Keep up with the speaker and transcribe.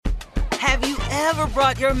Have you ever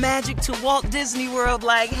brought your magic to Walt Disney World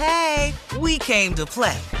like, hey, we came to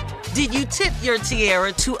play? Did you tip your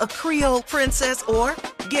tiara to a Creole princess or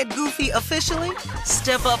get goofy officially?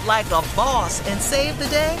 Step up like a boss and save the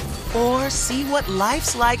day? Or see what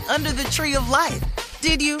life's like under the tree of life?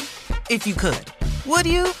 Did you? If you could. Would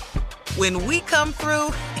you? When we come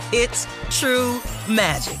through, it's true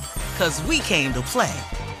magic. 'Cause we came to play.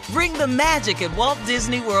 Bring the magic at Walt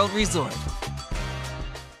Disney World Resort.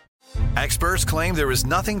 Experts claim there is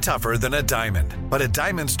nothing tougher than a diamond. But at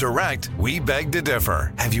Diamonds Direct, we beg to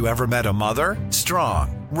differ. Have you ever met a mother?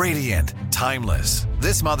 Strong, radiant, timeless.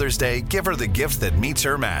 This Mother's Day, give her the gift that meets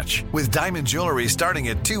her match. With diamond jewelry starting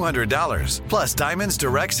at $200. Plus Diamonds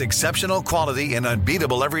Direct's exceptional quality and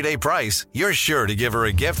unbeatable everyday price, you're sure to give her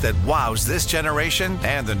a gift that wows this generation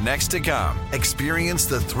and the next to come. Experience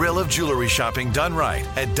the thrill of jewelry shopping done right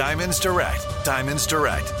at Diamonds Direct. Diamonds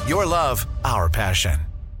Direct. Your love, our passion.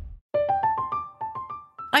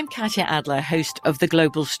 I'm Katya Adler, host of The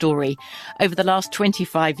Global Story. Over the last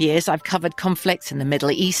 25 years, I've covered conflicts in the Middle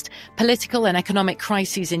East, political and economic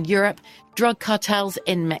crises in Europe, drug cartels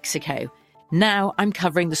in Mexico. Now I'm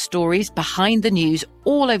covering the stories behind the news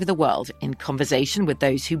all over the world in conversation with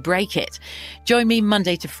those who break it. Join me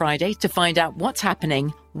Monday to Friday to find out what's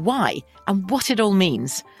happening, why, and what it all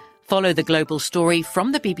means. Follow The Global Story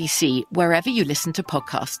from the BBC wherever you listen to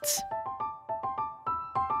podcasts.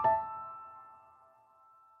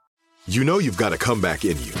 You know you've got a comeback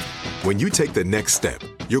in you. When you take the next step,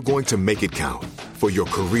 you're going to make it count. For your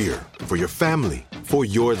career, for your family, for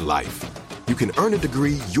your life. You can earn a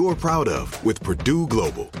degree you're proud of with Purdue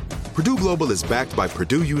Global. Purdue Global is backed by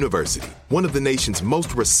Purdue University, one of the nation's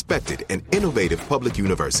most respected and innovative public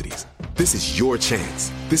universities. This is your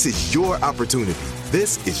chance. This is your opportunity.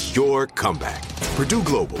 This is your comeback. Purdue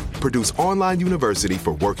Global, Purdue's online university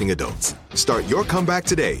for working adults. Start your comeback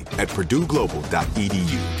today at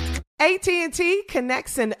purdueglobal.edu. AT&T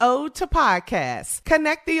connects an ode to podcasts.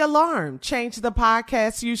 Connect the alarm. Change the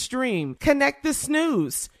podcast you stream. Connect the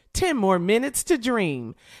snooze. 10 more minutes to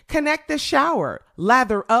dream. Connect the shower.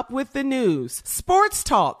 Lather up with the news. Sports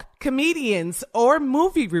talk, comedians, or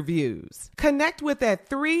movie reviews. Connect with that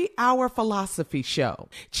 3-hour philosophy show.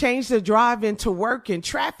 Change the drive into work and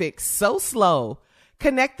traffic so slow.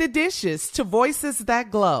 Connect the dishes to voices that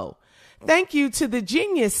glow. Thank you to the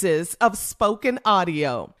geniuses of spoken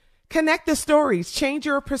audio. Connect the stories, change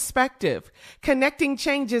your perspective. Connecting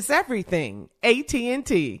changes everything.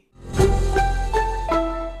 AT&T.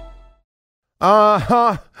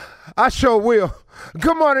 I sure will.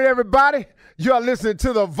 Good morning, everybody. You are listening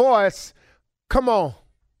to The Voice. Come on.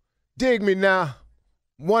 Dig me now.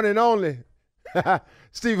 One and only.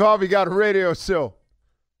 Steve Harvey got a radio show.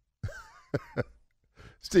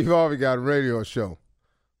 Steve Harvey got a radio show.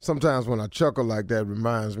 Sometimes when I chuckle like that, it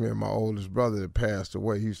reminds me of my oldest brother that passed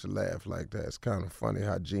away. He used to laugh like that. It's kind of funny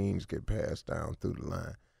how genes get passed down through the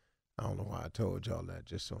line. I don't know why I told y'all that,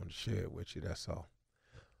 just wanted to share it with you, that's all.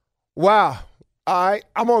 Wow. All right,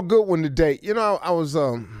 I'm on a good one today. You know, I was,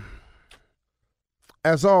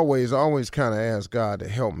 as always, I always kind of ask God to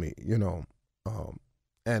help me, you know.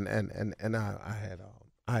 And I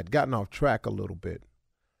had gotten off track a little bit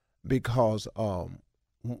because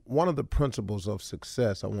one of the principles of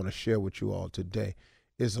success I want to share with you all today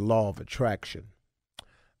is the law of attraction.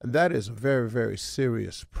 And that is a very, very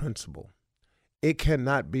serious principle. It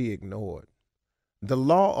cannot be ignored. The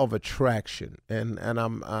law of attraction, and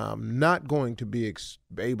I'm not going to be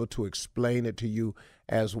able to explain it to you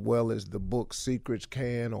as well as the book Secrets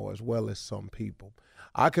can or as well as some people.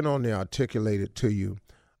 I can only articulate it to you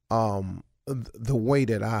the way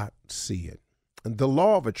that I see it. The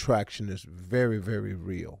law of attraction is very, very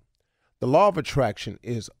real. The law of attraction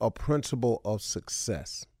is a principle of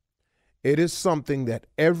success. It is something that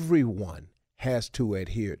everyone has to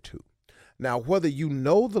adhere to. Now, whether you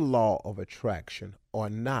know the law of attraction or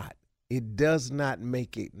not, it does not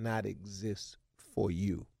make it not exist for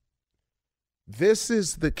you. This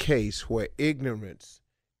is the case where ignorance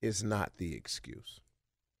is not the excuse.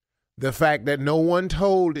 The fact that no one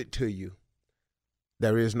told it to you,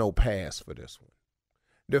 there is no pass for this one.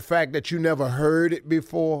 The fact that you never heard it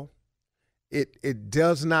before, it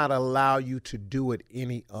does not allow you to do it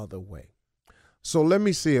any other way. So let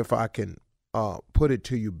me see if I can put it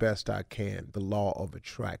to you best I can, the law of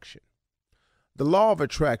attraction. The law of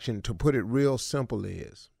attraction, to put it real simple,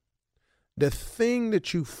 is the thing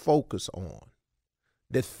that you focus on,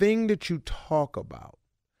 the thing that you talk about,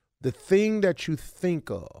 the thing that you think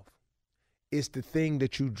of is the thing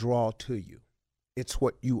that you draw to you. It's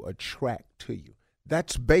what you attract to you.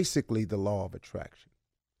 That's basically the law of attraction.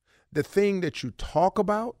 The thing that you talk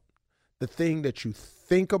about, the thing that you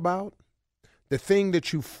think about, the thing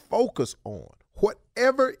that you focus on,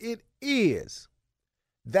 whatever it is,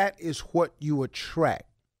 that is what you attract.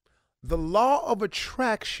 The law of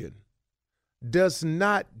attraction does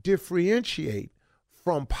not differentiate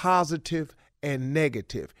from positive and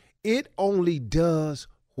negative. It only does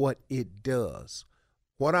what it does.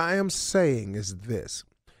 What I am saying is this.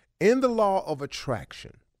 In the law of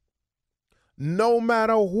attraction, no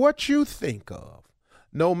matter what you think of,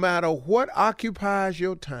 no matter what occupies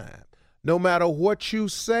your time, no matter what you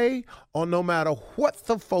say, or no matter what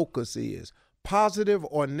the focus is, positive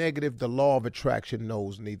or negative, the law of attraction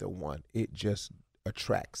knows neither one. It just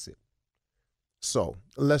attracts it. So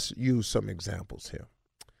let's use some examples here.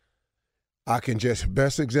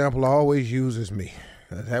 Best example I always use is me.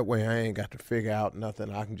 That way I ain't got to figure out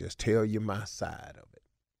nothing. I can just tell you my side of it.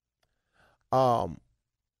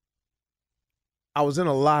 I was in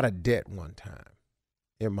a lot of debt one time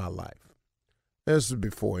in my life. This is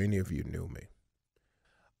before any of you knew me.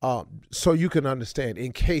 So you can understand,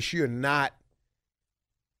 in case you're not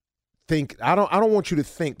I don't want you to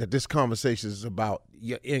think that this conversation is about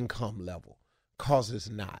your income level, because it's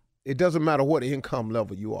not. It doesn't matter what income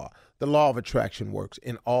level you are. The law of attraction works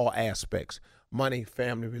in all aspects: money,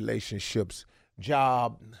 family, relationships,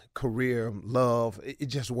 job, career, love. It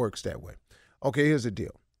just works that way. Okay, here's the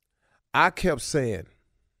deal. I kept saying,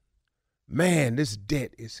 man, this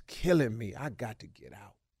debt is killing me. I got to get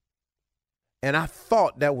out. And I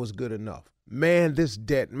thought that was good enough. Man, this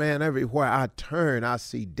debt, man, everywhere I turn, I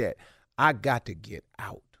see debt. I got to get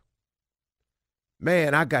out.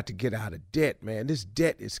 Man, I got to get out of debt, man. This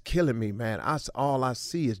debt is killing me, man. All I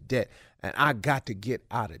see is debt, and I got to get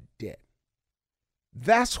out of debt.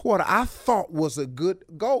 That's what I thought was a good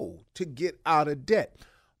goal, to get out of debt.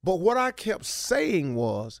 But what I kept saying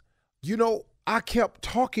was, I kept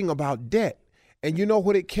talking about debt. And you know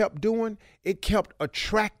what it kept doing? It kept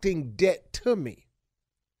attracting debt to me.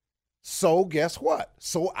 So guess what?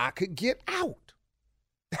 So I could get out.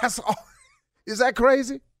 That's all. Is that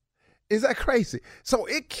crazy? Is that crazy? So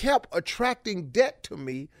it kept attracting debt to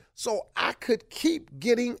me so I could keep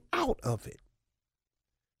getting out of it.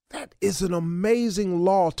 That is an amazing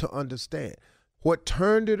law to understand. What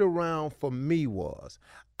turned it around for me was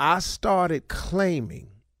I started claiming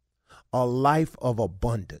a life of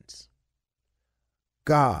abundance.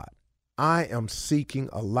 God, I am seeking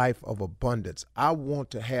a life of abundance. I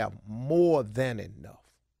want to have more than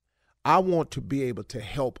enough. I want to be able to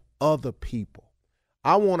help other people.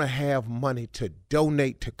 I want to have money to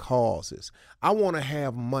donate to causes. I want to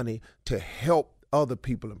have money to help other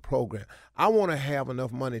people in programs. I want to have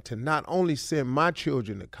enough money to not only send my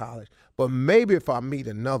children to college, but maybe if I meet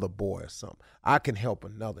another boy or something, I can help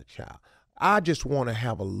another child. I just want to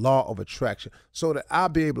have a law of attraction so that I'll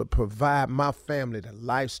be able to provide my family the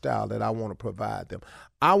lifestyle that I want to provide them.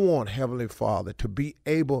 I want Heavenly Father to be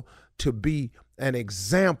able to be an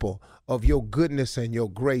example of your goodness and your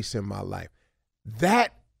grace in my life.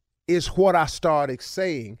 That is what I started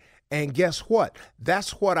saying. And guess what?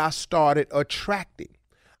 That's what I started attracting.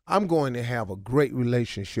 I'm going to have a great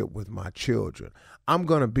relationship with my children. I'm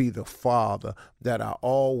going to be the father that I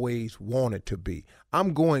always wanted to be.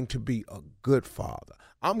 I'm going to be a good father.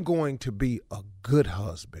 I'm going to be a good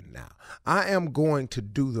husband now. I am going to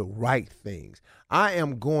do the right things. I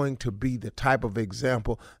am going to be the type of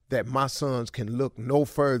example that my sons can look no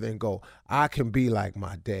further and go, I can be like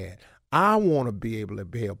my dad. I want to be able to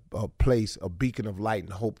be a place, a beacon of light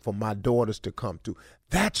and hope for my daughters to come to.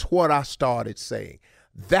 That's what I started saying.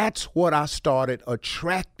 That's what I started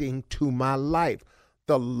attracting to my life.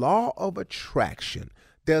 The law of attraction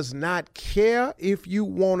does not care if you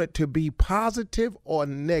want it to be positive or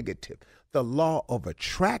negative. The law of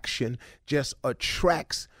attraction just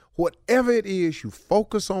attracts whatever it is you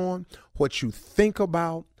focus on, what you think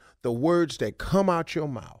about, the words that come out your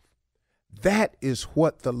mouth. That is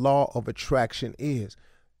what the law of attraction is.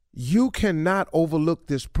 You cannot overlook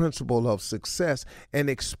this principle of success and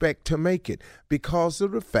expect to make it because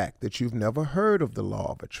of the fact that you've never heard of the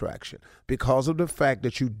law of attraction, because of the fact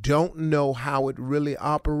that you don't know how it really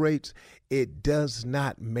operates. It does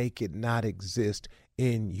not make it not exist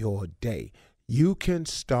in your day. You can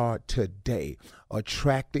start today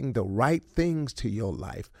attracting the right things to your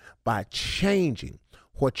life by changing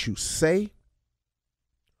what you say,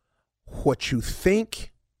 what you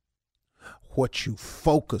think, what you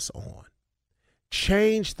focus on.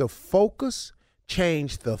 Change the focus,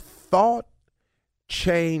 change the thought,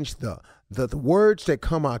 change the words that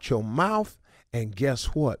come out your mouth, and guess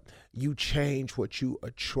what? You change what you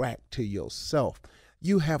attract to yourself.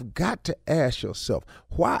 You have got to ask yourself,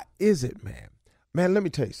 why is it, man? Man, let me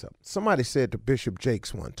tell you something. Somebody said to Bishop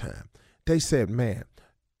Jakes one time, they said, man,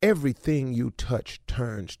 everything you touch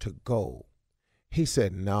turns to gold. He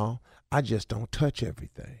said, no, I just don't touch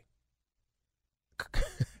everything.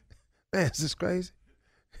 Man, is this crazy?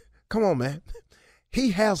 Come on, man.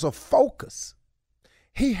 He has a focus.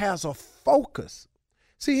 He has a focus.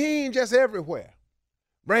 See, he ain't just everywhere.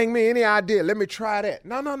 Bring me any idea. Let me try that.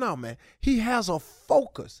 No, man. He has a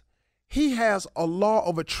focus. He has a law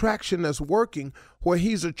of attraction that's working where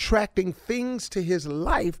he's attracting things to his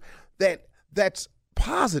life that's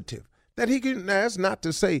positive. That he can. Now, that's not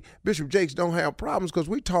to say Bishop Jakes don't have problems, because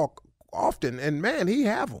we talk often, and man, he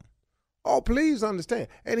have them. Oh, please understand.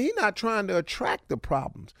 And he's not trying to attract the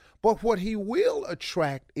problems, but what he will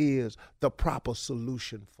attract is the proper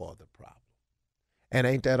solution for the problem. And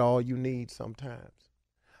ain't that all you need sometimes?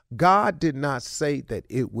 God did not say that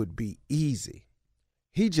it would be easy.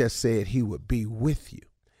 He just said he would be with you.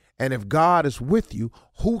 And if God is with you,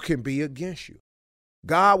 who can be against you?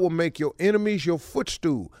 God will make your enemies your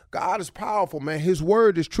footstool. God is powerful, man. His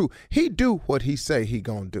word is true. He do what he say he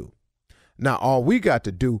gonna do. Now, all we got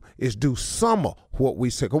to do is do some of what we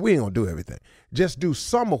say, because we ain't going to do everything. Just do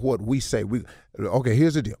some of what we say. Okay,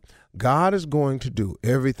 here's the deal. God is going to do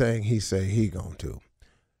everything he say he going to do.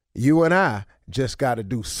 You and I just got to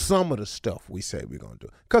do some of the stuff we say we're going to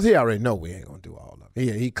do, because he already know we ain't going to do all of it.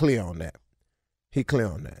 Yeah, he clear on that. He clear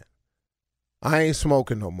on that. I ain't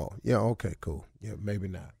smoking no more. Yeah, okay, cool. Yeah, maybe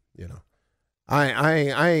not, you know.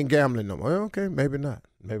 I ain't gambling no more. Okay, maybe not.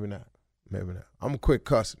 Maybe not. Maybe not. I'm going to quit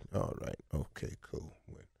cussing. All right. Okay, cool.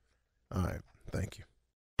 All right. Thank you.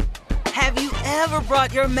 Have you ever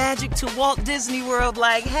brought your magic to Walt Disney World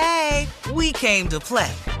like, hey, we came to play?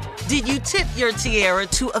 Did you tip your tiara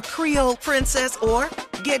to a Creole princess or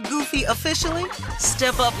get goofy officially?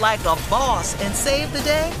 Step up like a boss and save the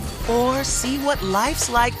day? Or see what life's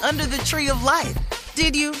like under the tree of life?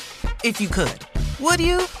 Did you? If you could. Would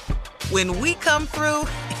you? When we come through,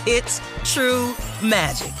 it's true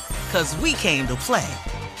magic. 'Cause we came to play.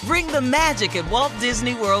 Bring the magic at Walt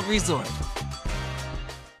Disney World Resort.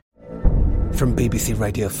 From BBC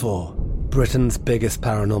Radio 4, Britain's biggest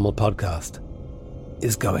paranormal podcast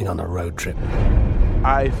is going on a road trip.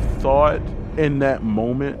 I thought in that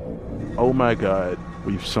moment, oh my God,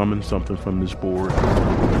 we've summoned something from this board.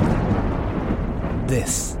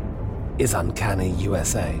 This is Uncanny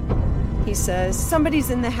USA. He says, somebody's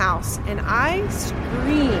in the house, and I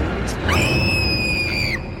screamed.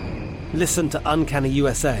 Listen to Uncanny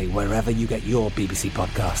USA wherever you get your BBC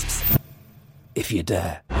podcasts, if you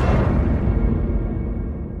dare.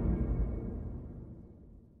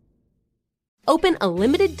 Open a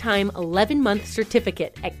limited-time 11-month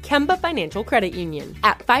certificate at Kemba Financial Credit Union.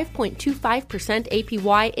 At 5.25%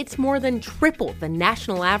 APY, it's more than triple the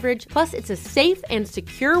national average, plus it's a safe and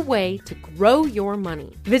secure way to grow your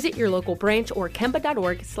money. Visit your local branch or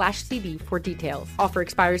kemba.org/cd for details. Offer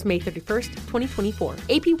expires May 31st, 2024.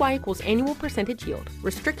 APY equals annual percentage yield.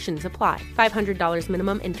 Restrictions apply. $500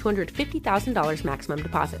 minimum and $250,000 maximum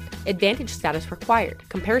deposit. Advantage status required.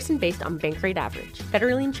 Comparison based on bank rate average.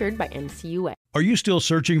 Federally insured by NCUA. Are you still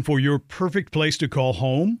searching for your perfect place to call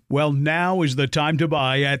home? Well, now is the time to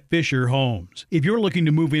buy at Fisher Homes. If you're looking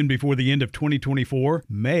to move in before the end of 2024,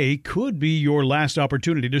 May could be your last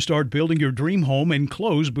opportunity to start building your dream home and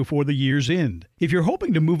close before the year's end. If you're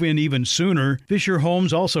hoping to move in even sooner, Fisher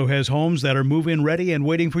Homes also has homes that are move-in ready and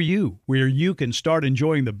waiting for you, where you can start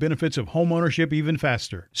enjoying the benefits of homeownership even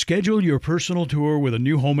faster. Schedule your personal tour with a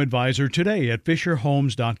new home advisor today at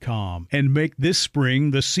FisherHomes.com and make this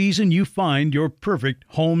spring the season you find your perfect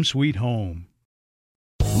home sweet home.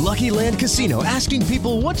 Lucky Land Casino, asking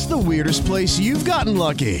people, what's the weirdest place you've gotten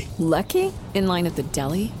lucky? Lucky? In line at the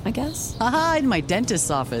deli, I guess? Aha, in my dentist's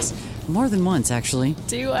office. More than once, actually.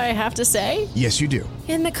 Do I have to say? Yes, you do.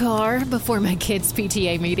 In the car before my kids'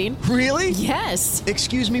 PTA meeting. Really? Yes.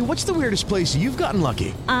 Excuse me, what's the weirdest place you've gotten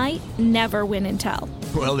lucky? I never win and tell.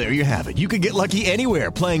 Well, there you have it. You can get lucky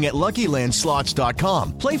anywhere, playing at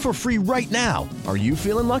LuckyLandSlots.com. Play for free right now. Are you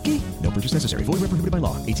feeling lucky? No purchase necessary. Void where prohibited by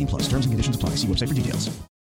law. 18+. Terms and conditions apply. See website for details.